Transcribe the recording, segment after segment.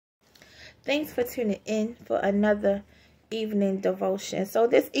Thanks for tuning in for another evening devotion. So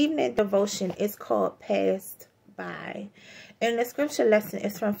this evening devotion is called Passed By. And the scripture lesson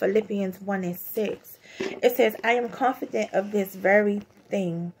is from Philippians 1:6. It says, I am confident of this very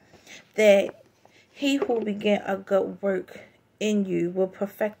thing, that he who began a good work in you will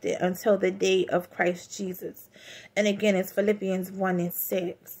perfect it until the day of Christ Jesus. And again, it's Philippians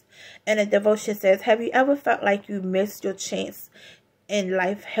 1:6. And the devotion says, have you ever felt like you missed your chance and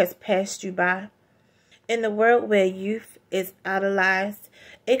life has passed you by? In the world where youth is idolized,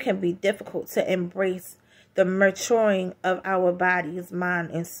 it can be difficult to embrace the maturing of our bodies, mind,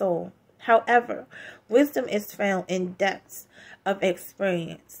 and soul. However, wisdom is found in depths of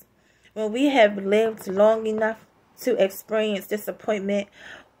experience. When we have lived long enough to experience disappointment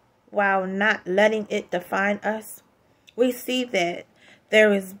while not letting it define us, we see that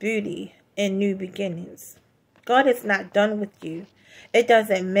there is beauty in new beginnings. God is not done with you. It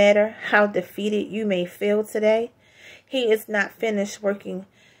doesn't matter how defeated you may feel today. He is not finished working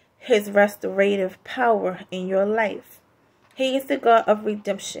his restorative power in your life. He is the God of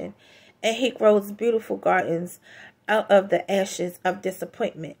redemption, and he grows beautiful gardens out of the ashes of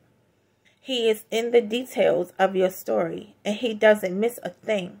disappointment. He is in the details of your story, and he doesn't miss a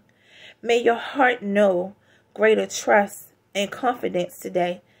thing. May your heart know greater trust and confidence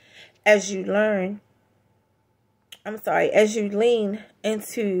today as you lean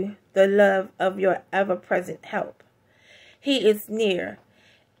into the love of your ever-present help. He is near,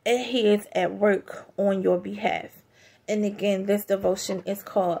 and he is at work on your behalf. And again, this devotion is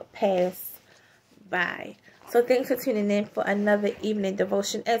called Pass By. So thanks for tuning in for another evening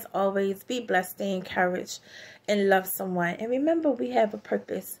devotion. As always, be blessed, stay encouraged, and love someone. And remember, we have a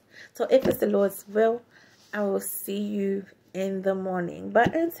purpose. So if it's the Lord's will, I will see you in the morning.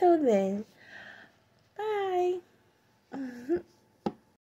 But until then,